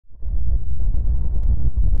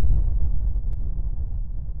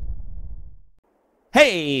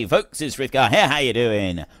Hey folks, it's Frithgar here, how you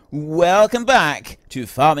doing? Welcome back to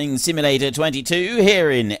Farming Simulator 22 here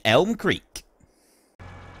in Elm Creek.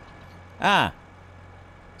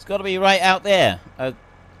 It's got to be right out there.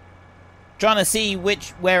 Trying to see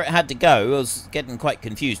where it had to go. I was getting quite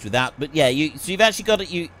confused with that, but yeah, so you've actually got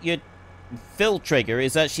it. Your fill trigger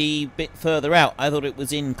is actually a bit further out. I thought it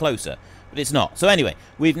was in closer, but it's not. So anyway,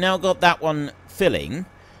 we've now got that one filling.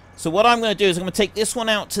 So what I'm going to do is I'm going to take this one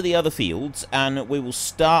out to the other fields and we will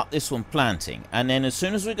start this one planting. And then as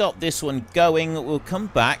soon as we got this one going, we'll come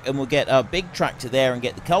back and we'll get our big tractor there and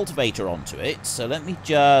get the cultivator onto it. So let me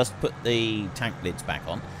just put the tank lids back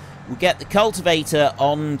on. We'll get the cultivator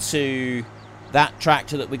onto that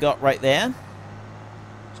tractor that we got right there.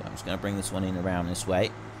 So I'm just going to bring this one in around this way.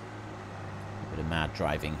 A bit of mad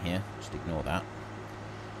driving here, just ignore that.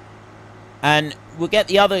 And we'll get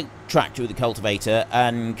the other tractor with the cultivator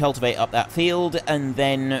and cultivate up that field, and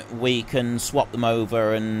then we can swap them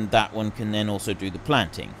over and that one can then also do the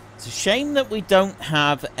planting. It's a shame that we don't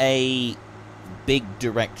have a big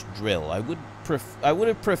direct drill. I would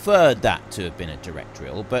have preferred that to have been a direct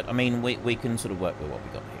drill, but I mean we can sort of work with what we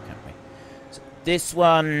got here, can't we? So this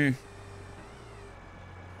one...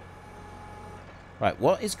 Right,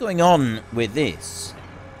 what is going on with this?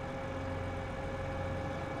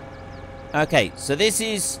 Okay, so this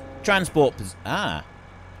is transport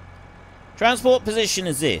transport position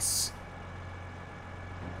is this.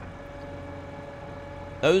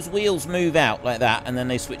 Those wheels move out like that, and then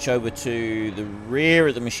they switch over to the rear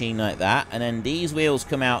of the machine like that, and then these wheels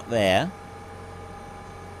come out there.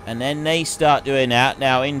 And then they start doing that.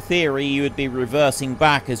 Now, in theory, you would be reversing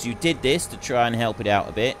back as you did this to try and help it out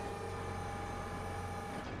a bit.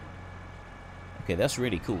 Okay, that's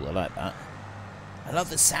really cool. I like that. I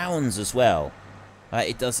love the sounds as well.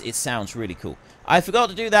 It sounds really cool. I forgot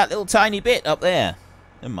to do that little tiny bit up there.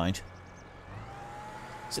 Never mind.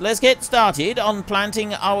 So let's get started on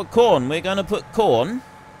planting our corn. We're going to put corn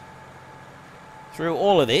through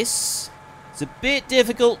all of this. It's a bit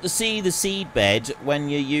difficult to see the seed bed when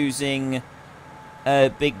you're using a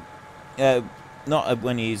big... not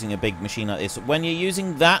when you're using a big machine like this. When you're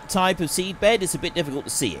using that type of seed bed, it's a bit difficult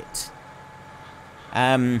to see it.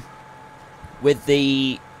 With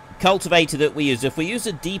the cultivator that we use, if we use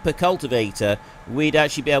a deeper cultivator, we'd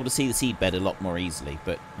actually be able to see the seed bed a lot more easily,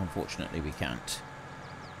 but unfortunately we can't.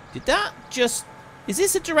 Did that just... Is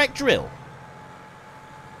this a direct drill?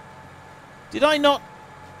 Did I not...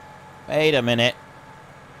 Wait a minute.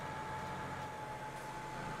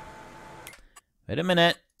 Wait a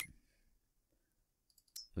minute.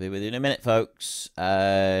 I'll be with you in a minute, folks.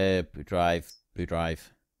 Blue drive. Blue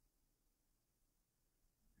drive.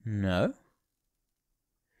 No.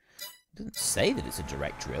 It doesn't say that it's a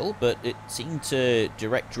direct drill, but it seemed to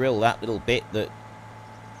direct drill that little bit that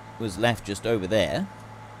was left just over there.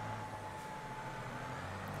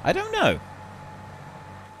 I don't know.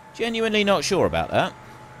 Genuinely not sure about that.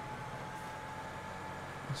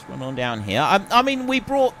 Let's run on down here. I mean, we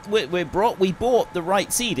bought the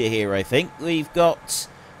right seeder here, I think. We've got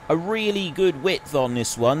a really good width on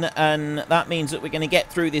this one, and that means that we're going to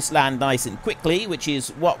get through this land nice and quickly, which is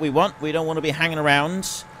what we want. We don't want to be hanging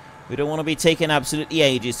around. We don't want to be taking absolutely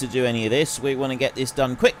ages to do any of this. We want to get this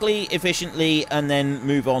done quickly, efficiently, and then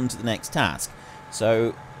move on to the next task.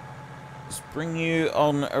 So, let's bring you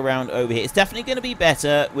on around over here. It's definitely going to be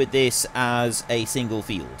better with this as a single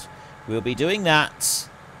field. We'll be doing that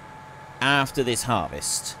after this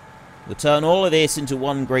harvest. We'll turn all of this into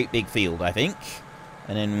one great big field, I think.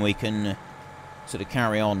 And then we can sort of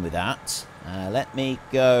carry on with that. Let me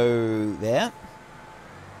go there.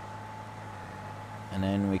 And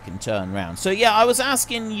then we can turn around. So yeah, I was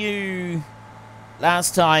asking you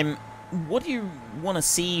last time, what do you want to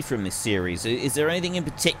see from this series? Is there anything in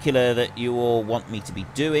particular that you all want me to be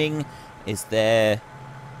doing? Is there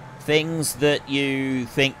things that you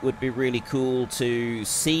think would be really cool to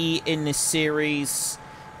see in this series?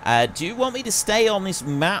 Do you want me to stay on this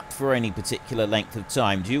map for any particular length of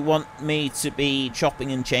time? Do you want me to be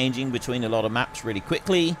chopping and changing between a lot of maps really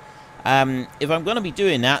quickly? If I'm going to be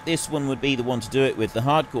doing that, this one would be the one to do it with. The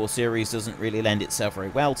hardcore series doesn't really lend itself very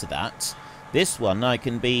well to that. This one, I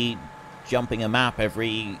can be jumping a map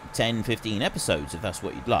every 10-15 episodes, if that's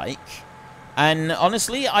what you'd like. And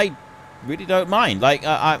honestly, I really don't mind. Like,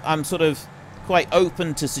 I'm sort of quite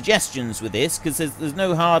open to suggestions with this, because there's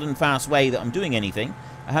no hard and fast way that I'm doing anything.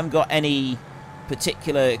 I haven't got any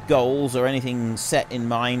particular goals or anything set in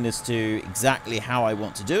mind as to exactly how I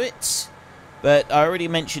want to do it. But I've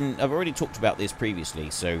already talked about this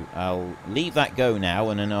previously, so I'll leave that go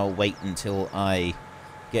now, and then I'll wait until I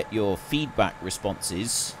get your feedback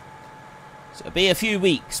responses So it'll be a few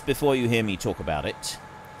weeks before you hear me talk about it.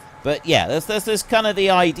 But yeah, that's kind of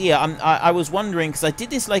the idea. I was wondering, because I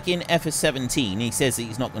did this like in FS17. He says that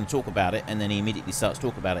he's not going to talk about it, and then he immediately starts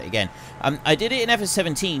talking about it again. I did it in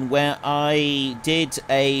FS17 where I did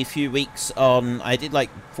a few weeks on... I did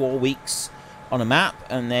like 4 weeks on a map,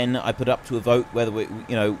 and then I put up to a vote whether we,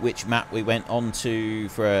 you know, which map we went on to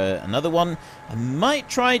for another one. I might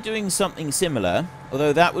try doing something similar,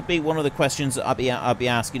 although that would be one of the questions that I'll be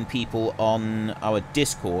asking people on our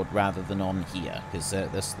Discord rather than on here, because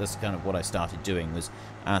that's kind of what I started doing, was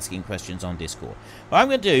asking questions on Discord. What I'm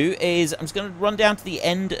going to do is I'm just going to run down to the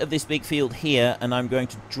end of this big field here, and I'm going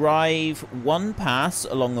to drive one pass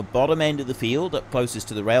along the bottom end of the field up closest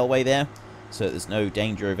to the railway there, so there's no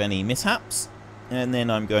danger of any mishaps. And then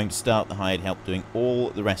I'm going to start the hired help doing all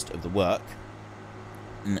the rest of the work.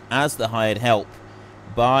 And as the hired help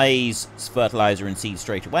buys fertilizer and seeds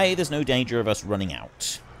straight away, there's no danger of us running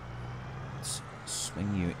out. Let's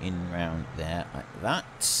swing you in round there like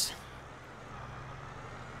that.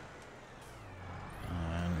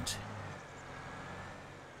 And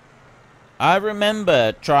I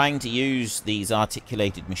remember trying to use these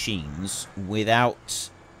articulated machines without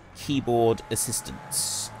keyboard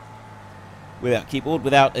assistance. Without keyboard,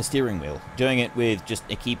 without a steering wheel. Doing it with just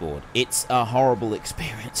a keyboard. It's a horrible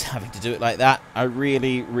experience having to do it like that. I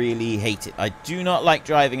really, really hate it. I do not like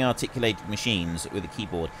driving articulated machines with a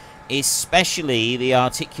keyboard. Especially the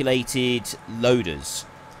articulated loaders.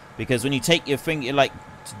 Because when you take your finger, like,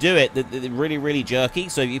 to do it, they're really, really jerky.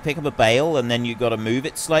 So if you pick up a bale and then you've got to move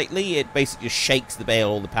it slightly, it basically just shakes the bale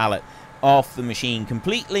or the pallet off the machine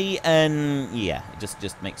completely. And, yeah, it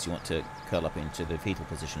just makes you want to curl up into the fetal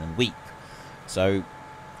position and weep. So,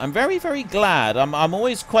 I'm very, very glad. I'm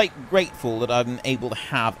always quite grateful that I'm able to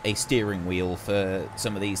have a steering wheel for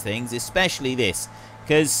some of these things, especially this,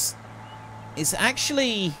 because it's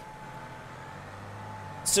actually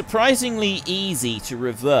surprisingly easy to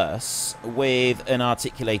reverse with an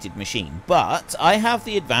articulated machine. But I have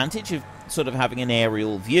the advantage of sort of having an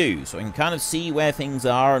aerial view, so I can kind of see where things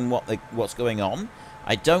are and what's going on.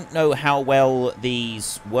 I don't know how well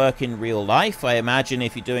these work in real life. I imagine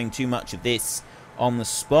if you're doing too much of this on the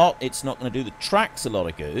spot, it's not going to do the tracks a lot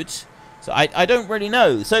of good. So I don't really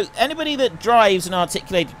know. So anybody that drives an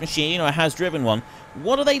articulated machine or has driven one,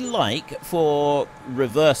 what are they like for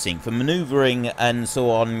reversing, for maneuvering and so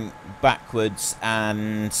on backwards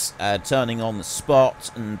and turning on the spot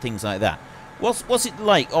and things like that? What's it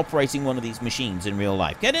like operating one of these machines in real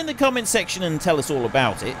life? Get in the comment section and tell us all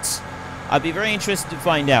about it. I'd be very interested to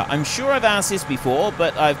find out. I'm sure I've asked this before,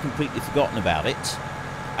 but I've completely forgotten about it.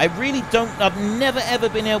 I really don't... I've never ever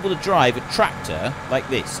been able to drive a tractor like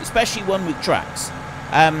this, especially one with tracks.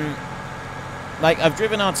 Like, I've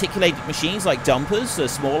driven articulated machines like dumpers, the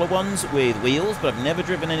smaller ones with wheels, but I've never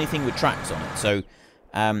driven anything with tracks on it. So,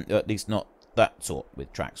 at least not that sort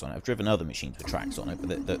with tracks on it. I've driven other machines with tracks on it,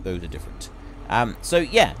 but those are different. So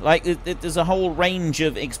yeah, like there's a whole range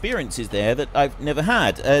of experiences there that I've never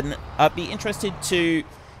had, and I'd be interested to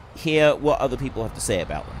hear what other people have to say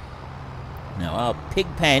about them. Now, our pig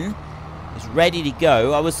pen is ready to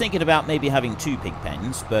go. I was thinking about maybe having 2 pig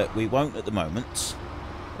pens, but we won't at the moment.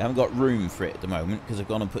 We haven't got room for it at the moment because I've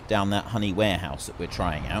gone and put down that honey warehouse that we're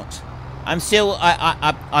trying out. I'm still,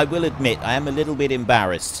 I will admit, I am a little bit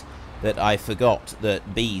embarrassed that I forgot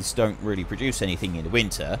that bees don't really produce anything in the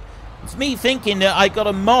winter. It's me thinking that I got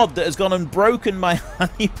a mod that has gone and broken my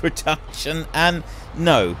honey production, and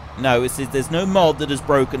no, there's no mod that has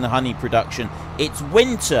broken the honey production. It's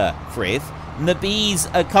winter, Frith, and the bees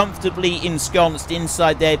are comfortably ensconced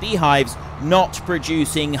inside their beehives, not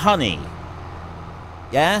producing honey.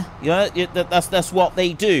 Yeah, that's what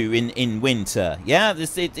they do in winter. Yeah,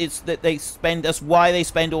 it's that they spend. That's why they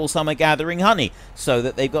spend all summer gathering honey, so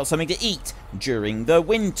that they've got something to eat during the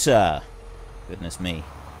winter. Goodness me.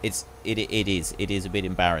 It is a bit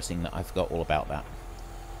embarrassing that I forgot all about that.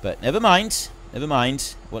 But never mind.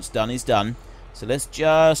 What's done is done. So let's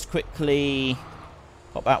just quickly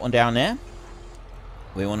pop that one down there.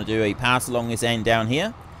 We want to do a pass along this end down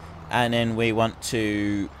here. And then we want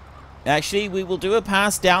to... Actually, we will do a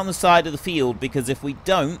pass down the side of the field, because if we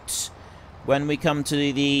don't, when we come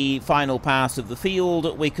to the final pass of the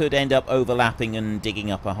field, we could end up overlapping and digging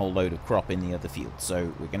up a whole load of crop in the other field.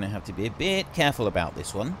 So we're going to have to be a bit careful about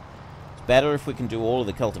this one. It's better if we can do all of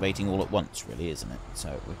the cultivating all at once, really, isn't it?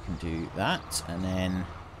 So we can do that, and then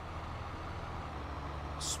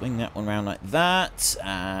swing that one around like that,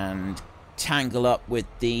 and tangle up with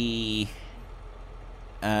the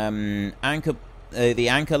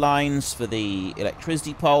anchor lines for the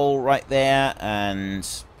electricity pole right there, and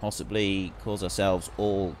possibly cause ourselves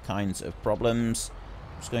all kinds of problems.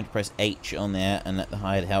 Just going to press H on there and let the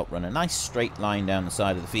hired help run a nice straight line down the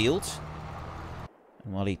side of the field.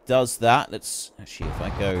 And while he does that, let's actually, if I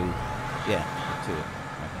go, yeah, to it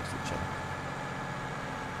right next to each other.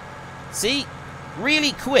 See,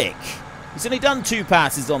 really quick. He's only done 2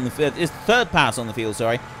 passes on the field, his 3rd pass on the field,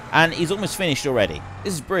 sorry, and he's almost finished already.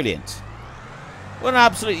 This is brilliant. What an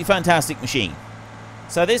absolutely fantastic machine.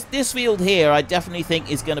 So this field here, I definitely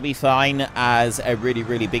think is going to be fine as a really,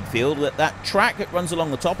 really big field. That track that runs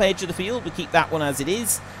along the top edge of the field, we keep that one as it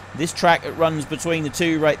is. This track that runs between the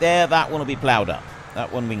 2 right there, that one will be ploughed up.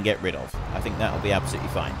 That one we can get rid of. I think that will be absolutely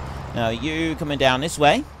fine. Now, you coming down this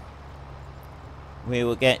way. We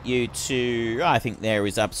will get you to, I think there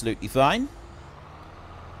is absolutely fine.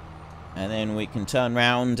 And then we can turn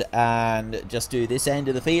round and just do this end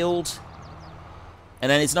of the field. And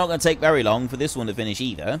then it's not going to take very long for this one to finish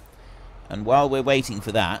either. And while we're waiting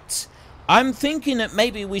for that, I'm thinking that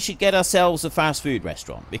maybe we should get ourselves a fast food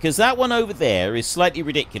restaurant. Because that one over there is slightly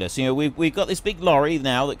ridiculous. You know, we've got this big lorry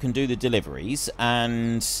now that can do the deliveries.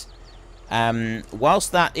 And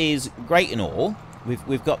whilst that is great and all,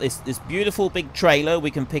 we've got this beautiful big trailer. We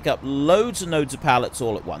can pick up loads and loads of pallets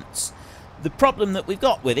all at once. The problem that we've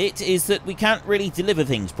got with it is that we can't really deliver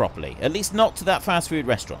things properly, at least not to that fast food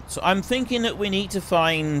restaurant. So I'm thinking that we need to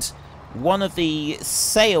find one of the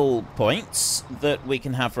sale points that we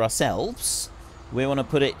can have for ourselves. We want to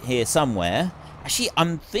put it here somewhere. Actually,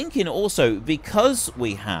 I'm thinking also, because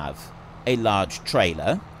we have a large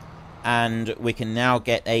trailer and we can now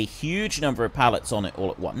get a huge number of pallets on it all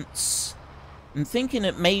at once, I'm thinking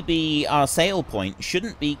that maybe our sale point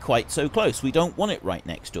shouldn't be quite so close. We don't want it right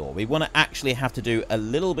next door. We want to actually have to do a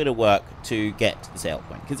little bit of work to get to the sale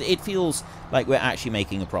point, because it feels like we're actually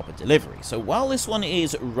making a proper delivery. So while this one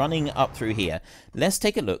is running up through here, let's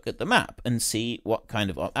take a look at the map and see what kind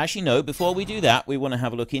of... Actually, no, before we do that, we want to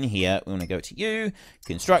have a look in here. We want to go to you,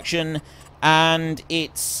 construction, and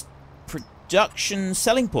it's... production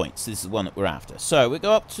selling points. This is the one that we're after. So we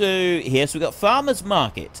go up to here. So we've got farmer's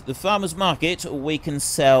market. The farmer's market, we can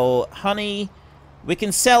sell honey. We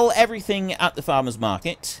can sell everything at the farmer's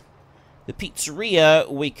market. The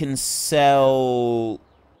pizzeria, we can sell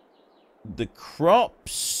the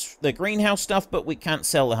crops, the greenhouse stuff, but we can't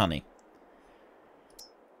sell the honey.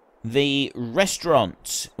 The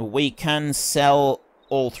restaurant, we can sell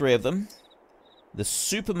all 3 of them. The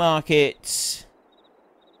supermarket...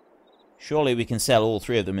 Surely we can sell all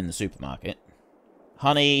 3 of them in the supermarket.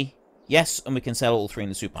 Honey, yes, and we can sell all 3 in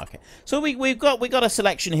the supermarket. So we've got a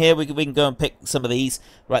selection here. We can go and pick some of these.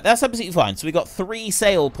 Right, that's absolutely fine. So we've got 3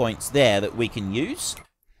 sale points there that we can use.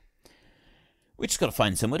 We just got to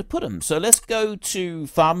find somewhere to put them. So let's go to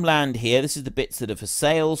farmland here. This is the bits that are for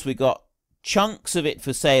sales. We've got chunks of it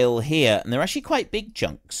for sale here, and they're actually quite big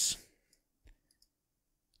chunks.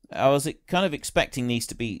 I was kind of expecting these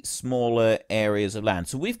to be smaller areas of land.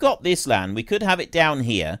 So we've got this land. We could have it down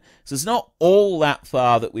here. So it's not all that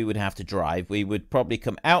far that we would have to drive. We would probably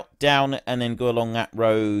come out, down, and then go along that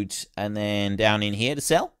road, and then down in here to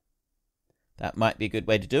sell. That might be a good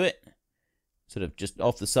way to do it. Sort of just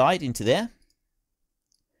off the side into there.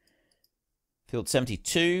 Field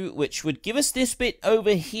 72, which would give us this bit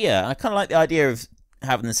over here. I kind of like the idea of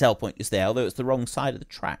having the sell point just there, although it's the wrong side of the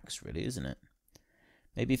tracks, really, isn't it?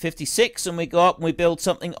 Maybe 56, and we go up and we build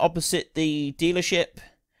something opposite the dealership.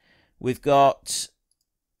 We've got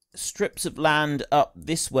strips of land up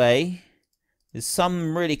this way. There's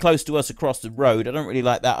some really close to us across the road. I don't really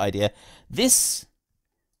like that idea. This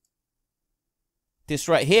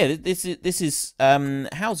right here, this is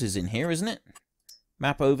houses in here, isn't it?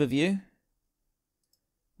 Map overview.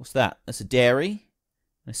 What's that? That's a dairy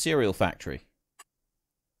and a cereal factory.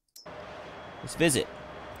 Let's visit.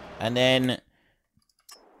 And then...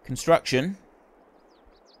 construction.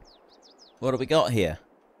 What have we got here?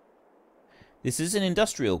 This is an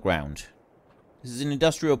industrial ground. This is an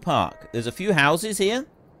industrial park. There's a few houses here.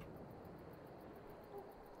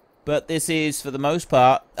 But this is, for the most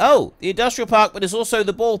part... Oh! The industrial park, but there's also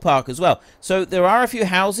the ballpark as well. So there are a few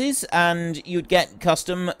houses, and you'd get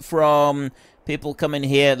custom from people coming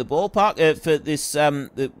here. The ballpark, for this...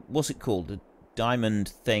 what's it called? The diamond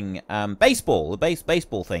thing. Baseball. The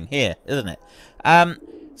baseball thing here, isn't it?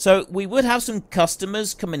 So we would have some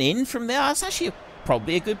customers coming in from there. That's actually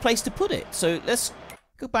probably a good place to put it. So let's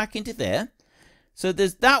go back into there. So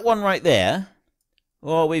there's that one right there.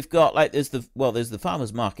 Or we've got, like, there's the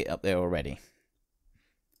farmer's market up there already.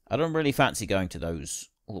 I don't really fancy going to those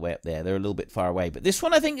all the way up there. They're a little bit far away. But this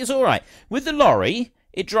one I think is all right. With the lorry,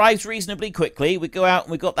 it drives reasonably quickly. We go out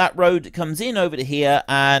and we've got that road that comes in over to here,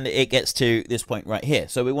 and it gets to this point right here.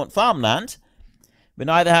 So we want farmland. We can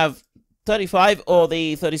either have 35 or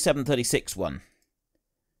the 37, 36 one.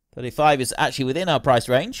 35 is actually within our price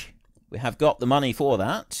range. We have got the money for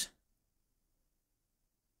that.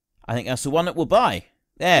 I think that's the one that we'll buy.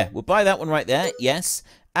 There, we'll buy that one right there, yes.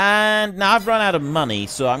 And now I've run out of money,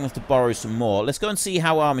 so I'm going to have to borrow some more. Let's go and see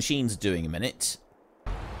how our machine's doing a minute.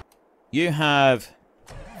 You have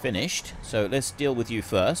finished, so let's deal with you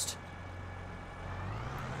first.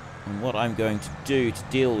 And what I'm going to do to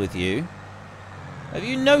deal with you... Have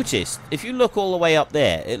you noticed, if you look all the way up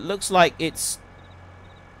there, it looks like it's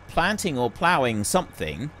planting or ploughing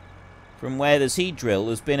something from where the seed drill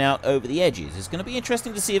has been out over the edges. It's going to be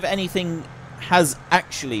interesting to see if anything has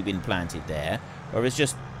actually been planted there, or it's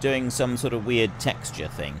just doing some sort of weird texture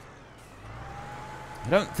thing. I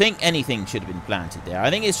don't think anything should have been planted there. I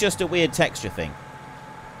think it's just a weird texture thing.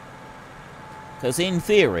 Because in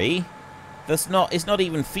theory, it's not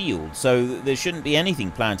even field, so there shouldn't be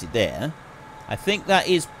anything planted there. I think that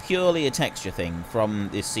is purely a texture thing from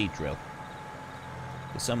this seed drill.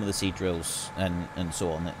 Because some of the seed drills and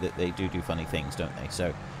so on, they do funny things, don't they?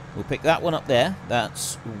 So we'll pick that one up there.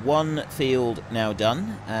 That's one field now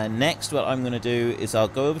done. And next what I'm going to do is I'll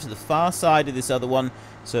go over to the far side of this other one,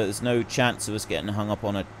 so there's no chance of us getting hung up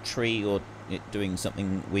on a tree or it doing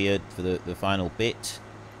something weird for the final bit.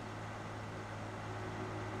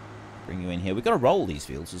 Bring you in here. We've got to roll these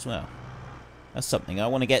fields as well. That's something. I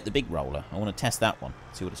want to get the big roller. I want to test that one.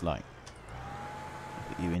 See what it's like.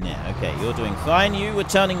 Put you in there. Okay, you're doing fine. You were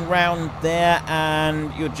turning round there,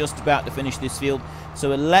 and you're just about to finish this field. So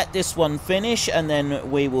we'll let this one finish, and then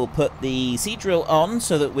we will put the seed drill on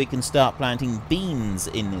so that we can start planting beans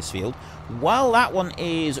in this field. While that one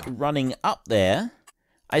is running up there,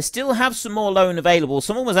 I still have some more loan available.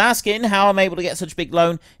 Someone was asking how I'm able to get such a big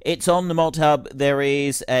loan. It's on the mod hub. There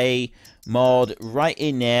is a mod right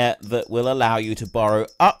in there that will allow you to borrow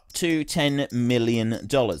up to $10 million.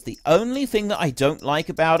 The only thing that I don't like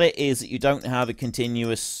about it is that you don't have a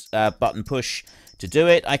continuous button push to do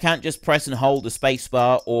it. I can't just press and hold the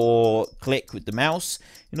spacebar or click with the mouse.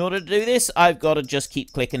 In order to do this, I've got to just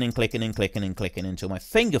keep clicking and clicking and clicking and clicking until my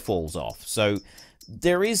finger falls off. So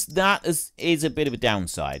there is that is a bit of a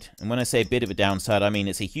downside. And when I say a bit of a downside, I mean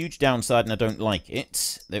it's a huge downside and I don't like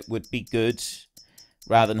it. It would be good,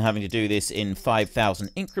 rather than having to do this in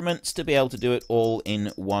 5,000 increments, to be able to do it all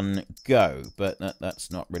in one go. But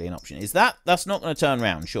that's not really an option. That's not going to turn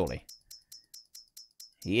around, surely?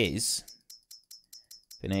 He is.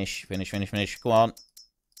 Finish, finish, finish, finish. Go on.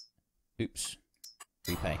 Oops.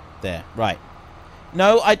 Repay. There. Right.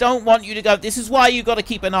 No, I don't want you to go. This is why you've got to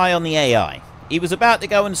keep an eye on the AI. He was about to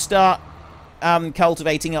go and start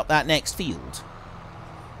cultivating up that next field.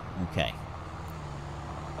 Okay.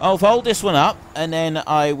 I'll fold this one up, and then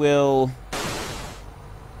I will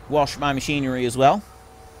wash my machinery as well.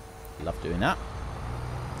 Love doing that.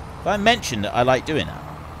 If I mentioned that I like doing that,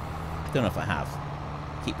 I don't know if I have.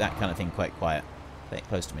 Keep that kind of thing quite quiet. Play it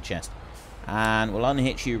close to my chest. And we'll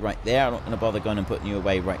unhitch you right there. I'm not going to bother going and putting you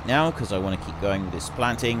away right now, because I want to keep going with this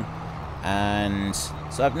planting. And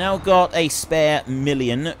so I've now got a spare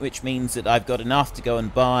million, which means that I've got enough to go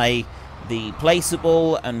and buy the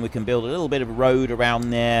placeable, and we can build a little bit of a road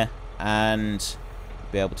around there and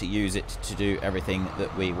be able to use it to do everything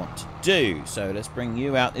that we want to do. So let's bring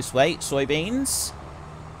you out this way. Soybeans.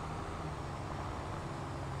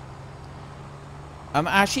 I'm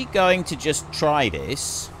actually going to just try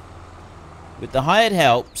this with the hired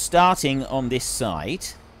help starting on this side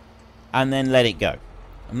and then let it go.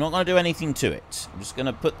 I'm not going to do anything to it. I'm just going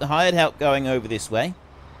to put the hired help going over this way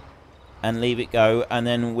and leave it go, and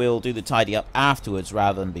then we'll do the tidy up afterwards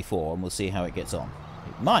rather than before, and we'll see how it gets on.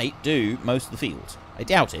 It might do most of the field. I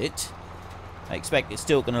doubt it. I expect it's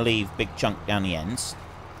still going to leave big chunk down the ends.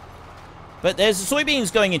 But there's the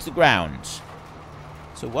soybeans going into the ground.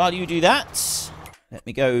 So while you do that, let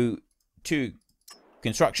me go to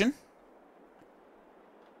construction.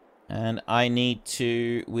 And I need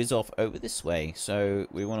to whiz off over this way. So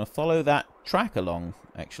we want to follow that track along,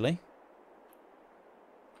 actually.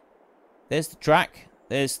 There's the track.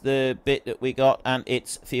 There's the bit that we got, and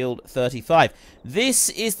it's field 35. This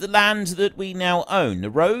is the land that we now own. The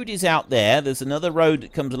road is out there. There's another road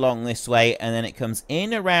that comes along this way, and then it comes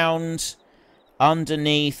in around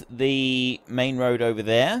underneath the main road over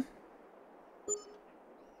there.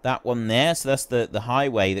 That one there. So that's the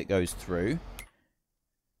highway that goes through.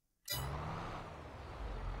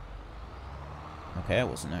 Okay, I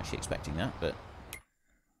wasn't actually expecting that, but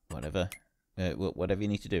whatever. Whatever you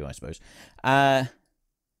need to do, I suppose. Yeah,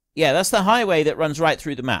 that's the highway that runs right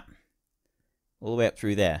through the map. All the way up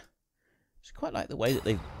through there. I quite like the way that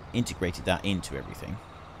they've integrated that into everything.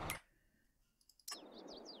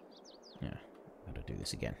 Yeah, got to do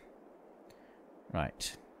this again.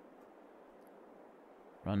 Right.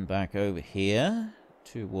 run back over here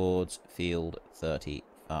towards field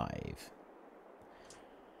 35.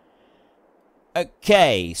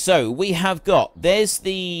 Okay, so we have got, there's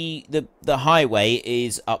the highway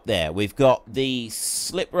is up there. We've got the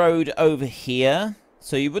slip road over here.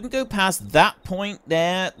 So you wouldn't go past that point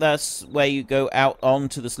there. That's where you go out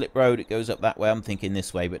onto the slip road. It goes up that way. I'm thinking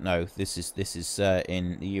this way, but no, this is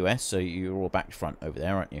in the US. So you're all back to front over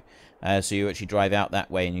there, aren't you? So you actually drive out that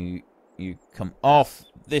way and you come off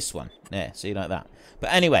this one. There, see, like that.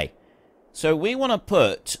 But anyway, so we want to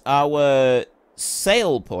put our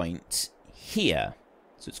sale point here.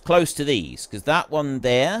 So it's close to these, because that one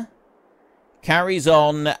there carries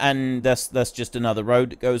on, and that's just another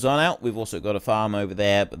road that goes on out. We've also got a farm over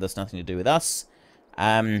there, but that's nothing to do with us.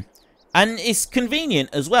 And it's convenient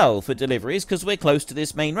as well for deliveries, because we're close to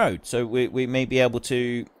this main road. So we may be able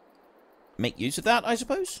to make use of that, I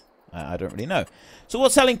suppose. I don't really know. So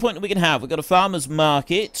what selling point do we can have? We've got a farmer's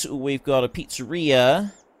market. We've got a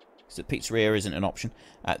pizzeria. So pizzeria isn't an option.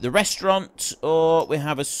 The restaurant, or we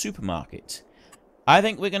have a supermarket. I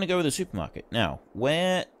think we're going to go with a supermarket. Now,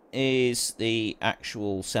 where is the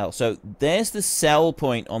actual sell? So there's the sell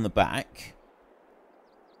point on the back.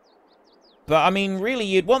 But, I mean, really,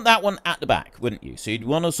 you'd want that one at the back, wouldn't you? So you'd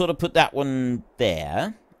want to sort of put that one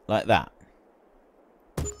there, like that.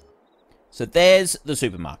 So there's the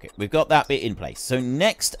supermarket. We've got that bit in place. So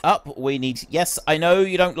next up, we need... Yes, I know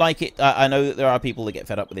you don't like it. I know that there are people that get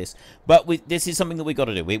fed up with this. But this is something that we've got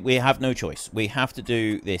to do. We have no choice. We have to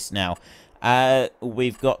do this now.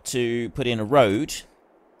 We've got to put in a road.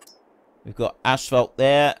 We've got asphalt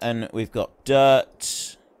there. And we've got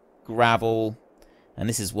dirt, gravel. And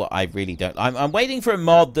this is what I really don't... I'm waiting for a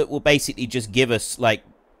mod that will basically just give us, like,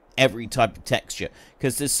 every type of texture.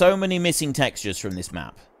 Because there's so many missing textures from this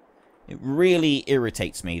map. It really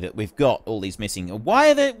irritates me that we've got all these missing. Why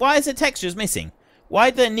is the textures missing? Why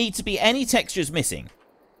do there need to be any textures missing?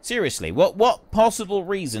 Seriously, what possible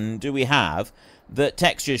reason do we have that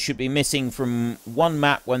textures should be missing from one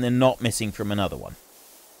map when they're not missing from another one?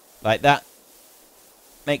 Like, that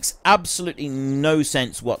makes absolutely no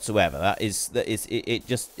sense whatsoever. It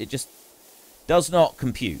just does not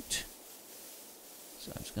compute.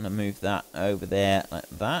 So I'm just going to move that over there like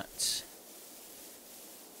that.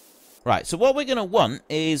 Right, so what we're going to want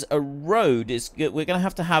is a road. We're going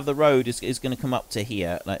to have the road is going to come up to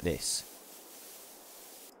here like this.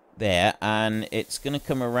 There, and it's going to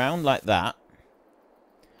come around like that.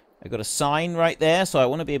 I've got a sign right there, so I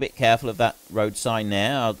want to be a bit careful of that road sign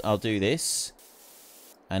there. I'll do this.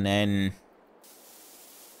 And then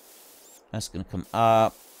that's going to come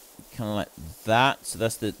up kind of like that. So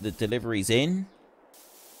that's the deliveries in.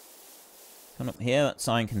 Come up here, that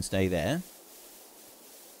sign can stay there.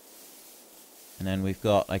 And then we've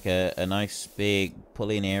got like a nice big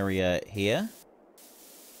pull-in area here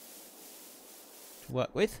to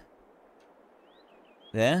work with.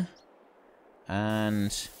 There.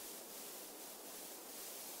 And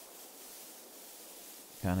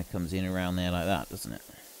kind of comes in around there like that, doesn't it?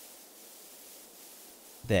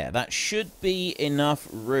 There. That should be enough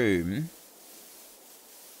room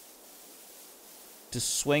to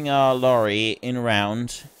swing our lorry in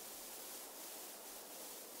around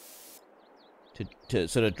to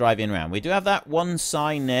sort of drive in around. We do have that one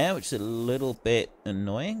sign there, which is a little bit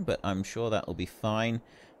annoying, but I'm sure that will be fine.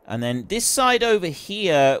 And then this side over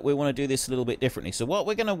here, we want to do this a little bit differently. So what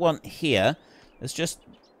we're going to want here, let's just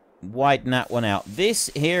widen that one out. This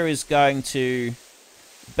here is going to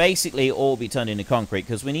basically all be turned into concrete,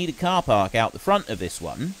 because we need a car park out the front of this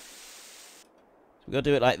one. So we've got to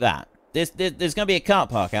do it like that. There's going to be a car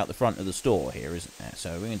park out the front of the store here, isn't there?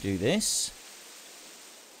 So we're going to do this.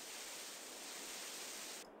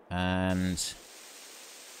 And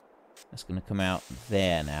that's going to come out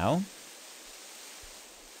there now.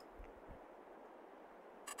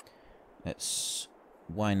 Let's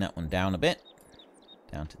wind that one down a bit.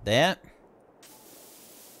 Down to there.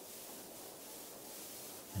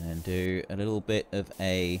 And then do a little bit of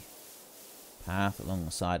a path along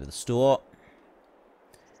the side of the store.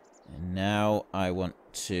 And now I want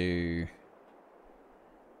to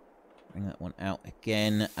bring that one out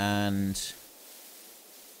again, and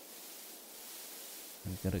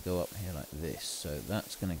we've got to go up here like this. So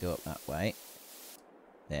that's going to go up that way.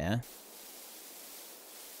 There.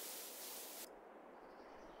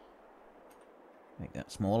 Make that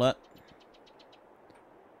smaller.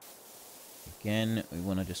 Again, we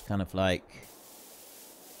want to just kind of like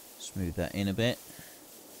smooth that in a bit.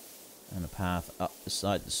 And a path up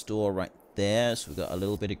beside the store right there. So we've got a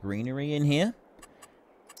little bit of greenery in here.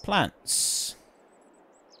 Plants.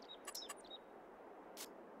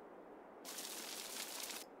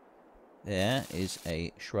 There is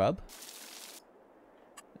a shrub.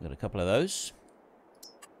 Got a couple of those.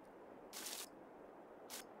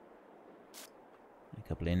 A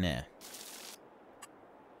couple in there.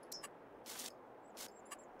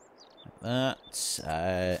 Like that.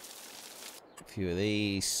 A few of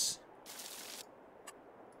these.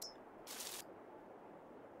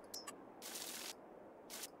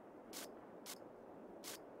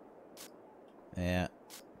 Yeah.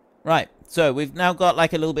 Right, so we've now got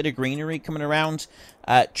like a little bit of greenery coming around.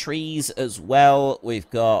 Trees as well. We've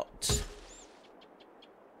got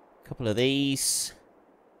a couple of these.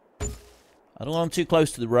 I don't want them too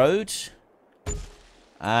close to the road.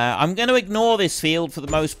 I'm going to ignore this field for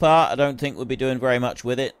the most part. I don't think we'll be doing very much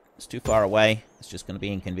with it. It's too far away. It's just going to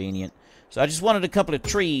be inconvenient. So I just wanted a couple of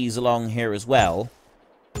trees along here as well.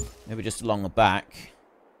 Maybe just along the back.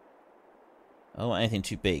 I don't want anything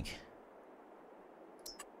too big.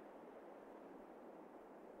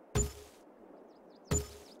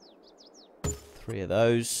 3 of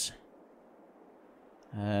those.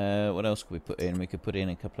 What else could we put in? We could put in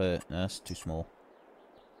a couple of... No, that's too small.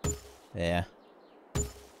 There.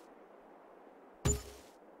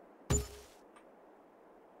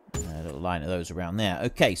 A little line of those around there.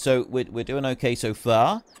 Okay, so we're doing okay so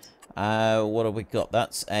far. What have we got?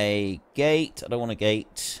 That's a gate. I don't want a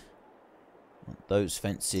gate. Those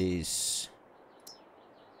fences.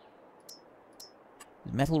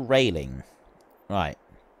 Metal railing. Right.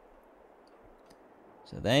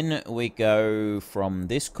 So then we go from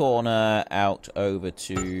this corner out over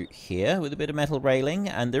to here with a bit of metal railing.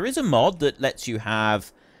 And there is a mod that lets you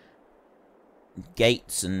have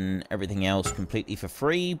gates and everything else completely for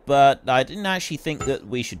free. But I didn't actually think that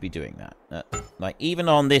we should be doing that. Like, even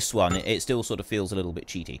on this one, it still sort of feels a little bit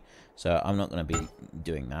cheaty. So I'm not going to be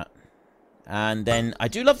doing that. And then I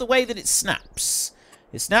do love the way that it snaps.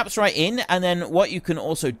 It snaps right in, and then what you can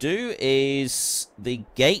also do is the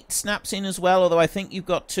gate snaps in as well, although I think you've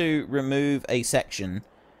got to remove a section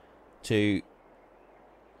to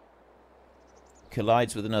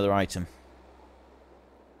collides with another item.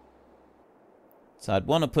 So I'd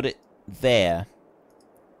want to put it there.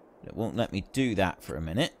 It won't let me do that for a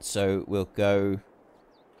minute, so we'll go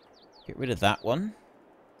get rid of that one.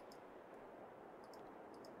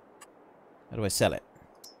 How do I sell it?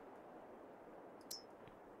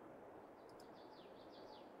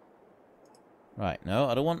 Right, no,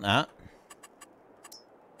 I don't want that.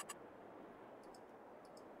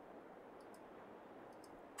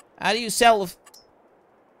 How do you sell the...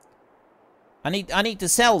 I need to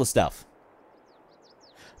sell the stuff.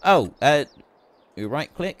 Oh, you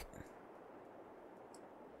right click.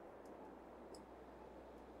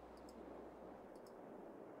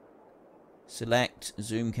 Select,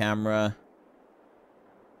 zoom camera.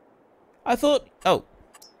 I thought... Oh.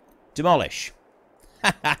 Demolish.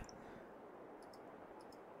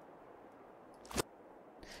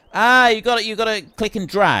 Ah, you got to click and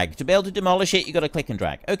drag. To be able to demolish it, you got to click and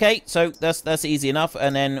drag. Okay, so that's easy enough.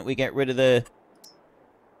 And then we get rid of the...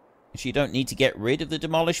 Actually, you don't need to get rid of the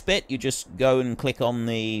demolish bit. You just go and click on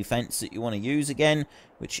the fence that you want to use again,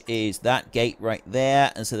 which is that gate right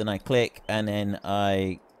there. And so then I click, and then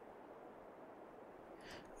I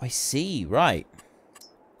see, right.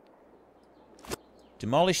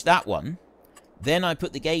 Demolish that one. Then I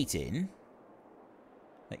put the gate in,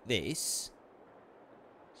 like this.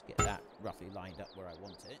 Get that roughly lined up where I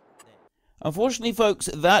want it. Unfortunately, folks,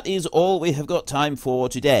 that is all we have got time for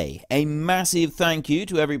today. A massive thank you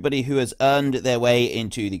to everybody who has earned their way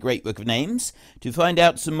into the Great Book of Names. To find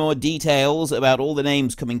out some more details about all the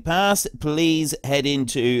names coming past, please head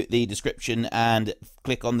into the description and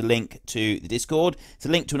click on the link to the Discord. It's a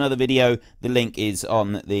link to another video. The link is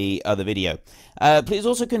on the other video. Please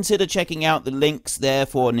also consider checking out the links there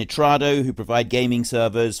for Nitrado, who provide gaming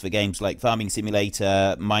servers for games like Farming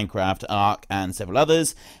Simulator, Minecraft, Ark, and several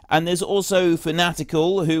others. And there's also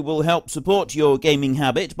Fanatical, who will help support your gaming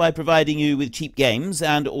habit by providing you with cheap games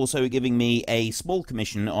and also giving me a small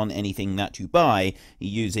commission on anything that you buy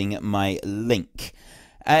using my link.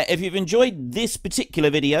 If you've enjoyed this particular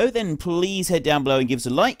video, then please head down below and give us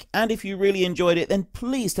a like. And if you really enjoyed it, then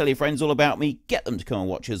please tell your friends all about me. Get them to come and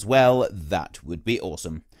watch as well. That would be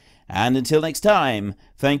awesome. And until next time,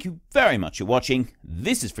 thank you very much for watching.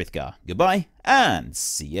 This is Frithgar. Goodbye, and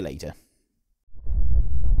see you later.